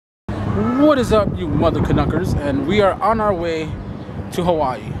What is up, you mother Canuckers? And we are on our way to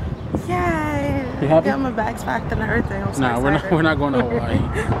Hawaii. Yay! You happy? Got my bags packed and everything. I'm so nah, we're not going to Hawaii.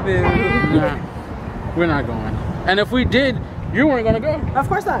 Nah, we're not going. And if we did, you weren't gonna go. Of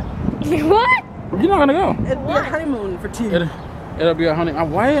course not. What? You're not gonna go. It'll be a honeymoon for two. It'll be a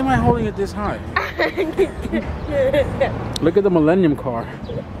honeymoon. Why am I holding it this high? Look at the Millennium car.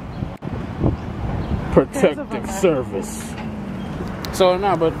 Protective service. So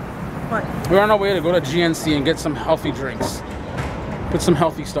no, but what? We're on our way to go to GNC and get some healthy drinks. Put some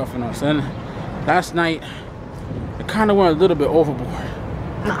healthy stuff in us. And last night, it kind of went a little bit overboard.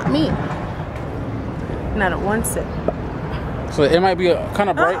 Not me. Not at one sip. So it might be kind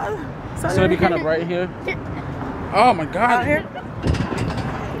of bright. It's gonna be kind of bright here. Oh my God!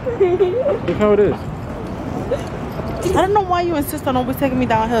 Look how it is. I don't know why you insist on always taking me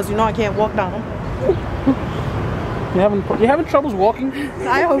down hills. You know I can't walk down them. You having troubles walking?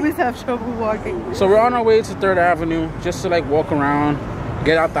 I always have trouble walking. So we're on our way to 3rd Avenue just to like walk around,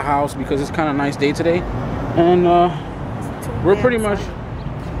 get out the house because it's kind of a nice day today, and we're pretty much.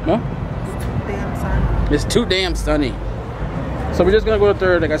 Huh? It's too damn sunny. So we're just gonna go to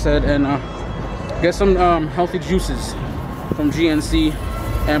 3rd, like I said, and get some healthy juices from GNC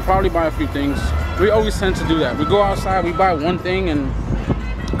and probably buy a few things. We always tend to do that. We go outside, we buy one thing and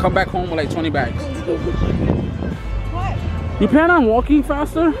come back home with like 20 bags. What? You plan on walking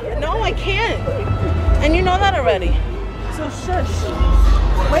faster? No, I can't. And you know that already. So shush.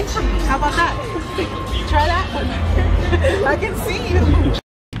 Wait for me. How about that? Try that. I can see you.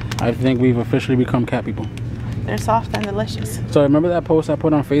 I think we've officially become cat people. They're soft and delicious. So remember that post I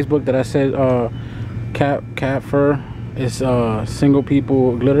put on Facebook that I said cat fur is single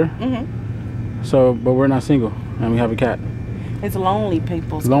people glitter? Mm-hmm. So, but we're not single and we have a cat. It's lonely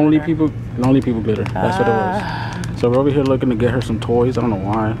people's lonely glitter. Lonely people glitter. That's what it was. So we're over here looking to get her some toys. I don't know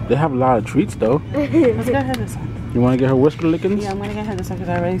why. They have a lot of treats though. Let's get her this one. You want to get her whisper lickings? Yeah, I'm gonna get her this one because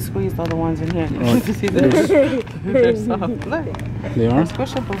I already squeezed all the ones in here. They're soft. Look. They are? They're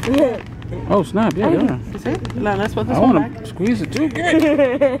squishable. Yeah. Oh snap! Yeah, they are. You see? Now let's put this I one want back. to squeeze it too.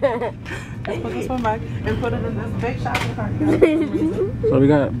 Let's put this one back and put it in this big shopping cart. So we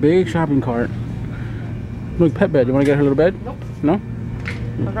got a big shopping cart. Look, pet bed. You want to get her a little bed? Nope. No?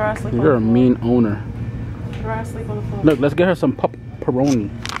 Look, her sleep You're a mean owner. her sleep on the floor. Look, let's get her some pepperoni.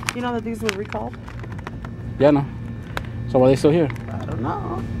 You know that these were recalled? Yeah, no. So why are they still here? I don't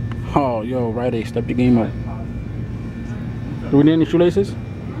know. Oh, yo, Rite Aid, step your game up. Do we need any shoelaces?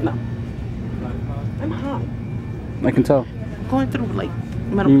 No. I'm hot. I can tell. I'm going through like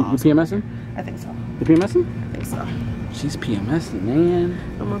menopause. You PMSing? I think so. You PMSing? I think so. She's PMSing, man.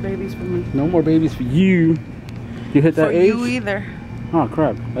 No more babies for me. No more babies for you. You hit that for age? you either. Oh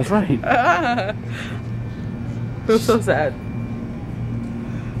crap, that's right. I'm so sad.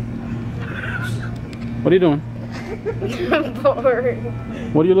 What are you doing? I'm bored.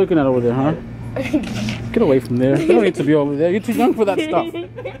 What are you looking at over there, huh? Get away from there. You don't need to be over there. You're too young for that stuff.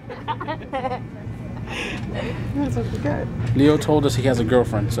 That's what we got. Leo told us he has a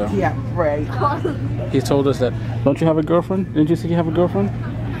girlfriend, so. Yeah, right. He told us that. Don't you have a girlfriend? Didn't you say you have a girlfriend?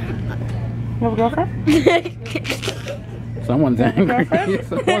 You have a girlfriend? Someone's angry.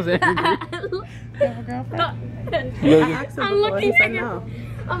 Someone's angry. You have a girlfriend? I'm looking at your.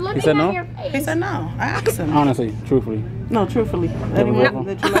 I'm looking He said no? at your face. He said no. I asked him. Honestly, truthfully. No, truthfully. Anyone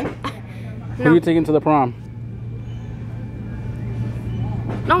that you like? Who are you taking to the prom?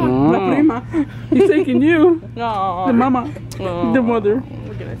 No one. La prima. He's taking you. No. The mama. The mother.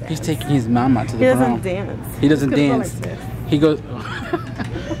 He's taking his mama to the prom. He doesn't dance. He doesn't dance. He goes.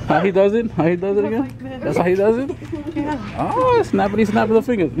 How he does it? How he does it again? That's how he does it? Yeah. Oh, snappity snap of the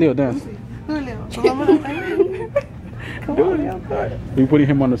fingers. Leo, dance. We're putting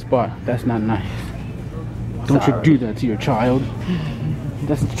him on the spot. That's not nice. Don't you do that to your child.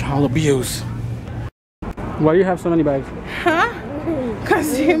 That's child abuse. Why do you have so many bags? Huh?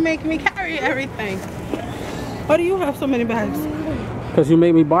 Because you make me carry everything. Why do you have so many bags? Because you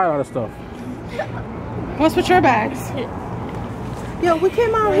made me buy all the stuff. What's with your bags? Yo, we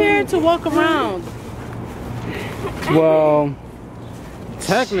came out here to walk around. Well,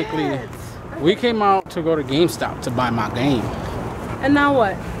 technically, we came out to go to GameStop to buy my game. And now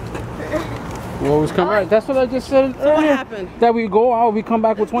what? Well, it was come right. That's what I just said. So what happened? That we go out, we come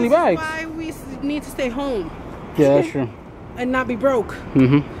back with 20 bags. Why we need to stay home Yeah, that's true. and not be broke.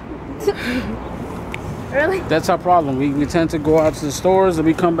 Mm-hmm. Really? That's our problem. We tend to go out to the stores and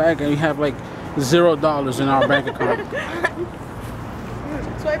we come back and we have like $0 in our bank account.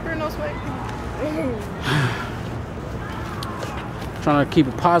 Swipe or no swipe? Trying to keep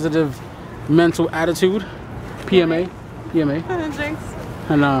a positive mental attitude. P.M.A. P.M.A. Jinx.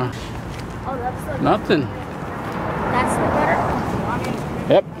 And Oh, that's the... Nothing. That's the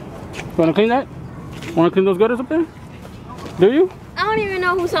gutter? Yep. You want to clean that? Want to clean those gutters up there? Do you? I don't even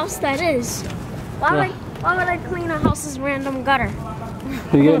know whose house that is. Why would I clean a house's random gutter?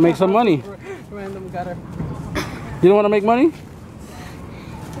 You gotta make some money. Random gutter. You don't want to make money?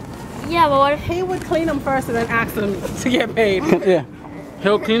 Yeah, but what if... He would clean them first and then ask them to get paid. Yeah.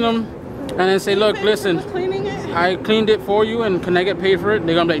 He'll clean them and then say, look, listen, Cleaning it? I cleaned it for you and can I get paid for it?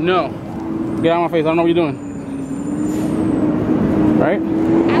 They're gonna be like, no. Get out of my face, I don't know what you're doing. Right?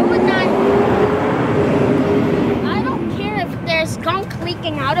 I would not... I don't care if there's gunk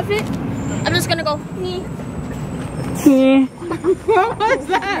leaking out of it. I'm just gonna go, nee. What was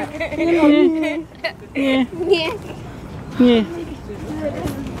that? Yeah. Yeah.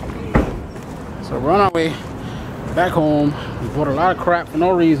 So we're on our way back home. We bought a lot of crap for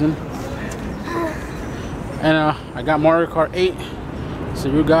no reason. And I got Mario Kart 8. So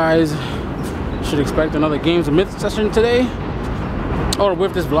you guys should expect another Games of Myth session today. Or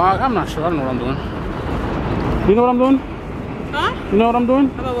with this vlog. I'm not sure. I don't know what I'm doing. You know what I'm doing? Huh? You know what I'm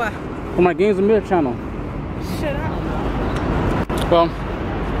doing? About what? For my Games of Myth channel. Shut up. Well,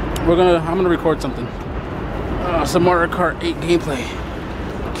 I'm gonna record something. Some Mario Kart 8 gameplay.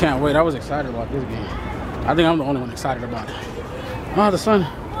 Can't wait. I was excited about this game. I think I'm the only one excited about it. Oh, the sun.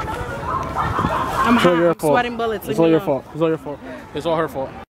 I'm hot. Your fault. Sweating bullets. It's all your fault. It's all your fault. It's all her fault.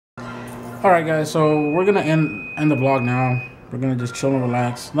 Alright guys, so we're gonna end the vlog now. We're gonna just chill and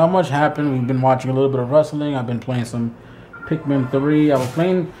relax. Not much happened. We've been watching a little bit of wrestling. I've been playing some Pikmin 3. I was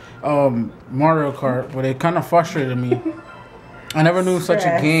playing Mario Kart, but it kind of frustrated me. I never knew such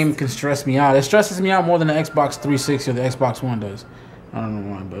a game can stress me out. It stresses me out more than the Xbox 360 or the Xbox One does. I don't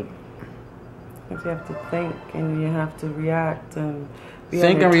know why, but... Because you have to think and you have to react and be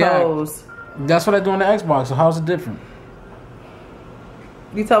think on your and toes. react. That's what I do on the Xbox, so how's it different?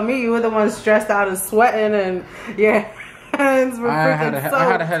 You told me you were the one stressed out and sweating and your hands were freaking soaked.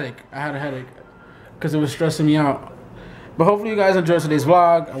 I had a headache. I had a headache because it was stressing me out. But hopefully you guys enjoyed today's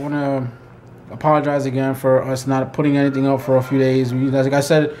vlog. I want to apologize again for us not putting anything up for a few days. Like I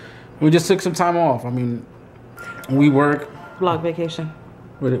said, we just took some time off. I mean, we work. Vlog vacation.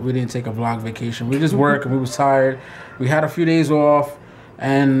 We didn't take a vlog vacation. We just work and we was tired. We had a few days off.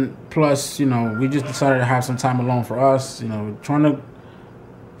 And plus, you know, we just decided to have some time alone for us. You know, trying to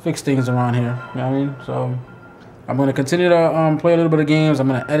fix things around here. You know what I mean? So I'm going to continue to play a little bit of games. I'm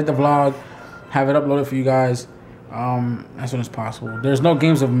going to edit the vlog, have it uploaded for you guys as soon as possible. There's no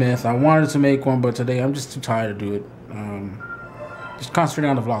Games of Myth. I wanted to make one, but today I'm just too tired to do it. Just concentrating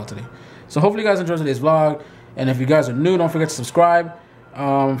on the vlog today. So hopefully you guys enjoyed today's vlog. And if you guys are new, don't forget to subscribe.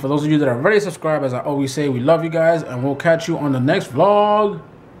 For those of you that are already subscribed, as I always say, we love you guys. And we'll catch you on the next vlog.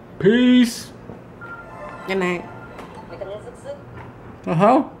 Peace. Good night.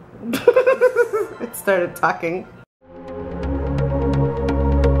 Uh-huh. It started talking.